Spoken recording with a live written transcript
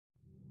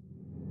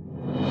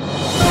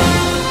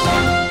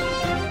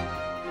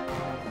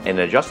An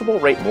adjustable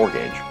rate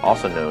mortgage,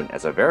 also known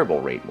as a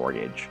variable rate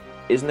mortgage,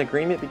 is an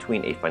agreement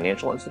between a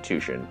financial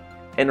institution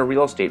and a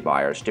real estate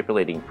buyer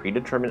stipulating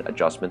predetermined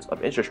adjustments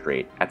of interest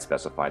rate at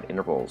specified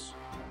intervals.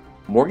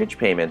 Mortgage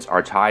payments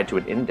are tied to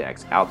an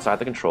index outside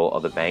the control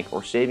of the bank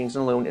or savings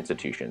and loan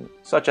institution,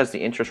 such as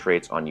the interest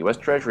rates on U.S.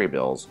 Treasury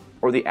bills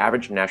or the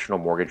average national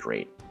mortgage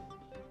rate.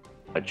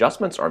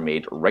 Adjustments are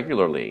made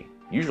regularly,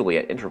 usually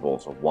at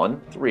intervals of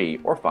 1, 3,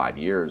 or 5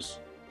 years.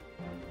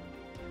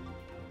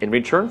 In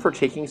return for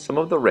taking some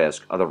of the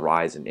risk of the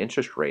rise in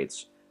interest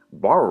rates,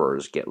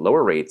 borrowers get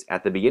lower rates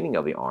at the beginning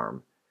of the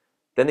ARM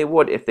than they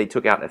would if they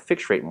took out a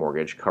fixed-rate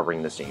mortgage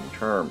covering the same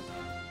term.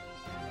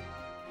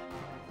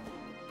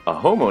 A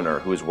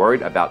homeowner who is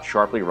worried about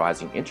sharply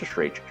rising interest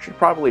rates should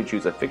probably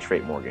choose a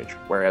fixed-rate mortgage,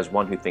 whereas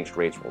one who thinks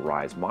rates will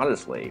rise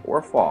modestly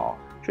or fall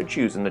should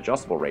choose an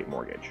adjustable rate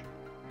mortgage.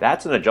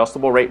 That's an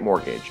adjustable rate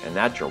mortgage, and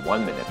that's your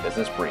 1-minute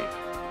business brief.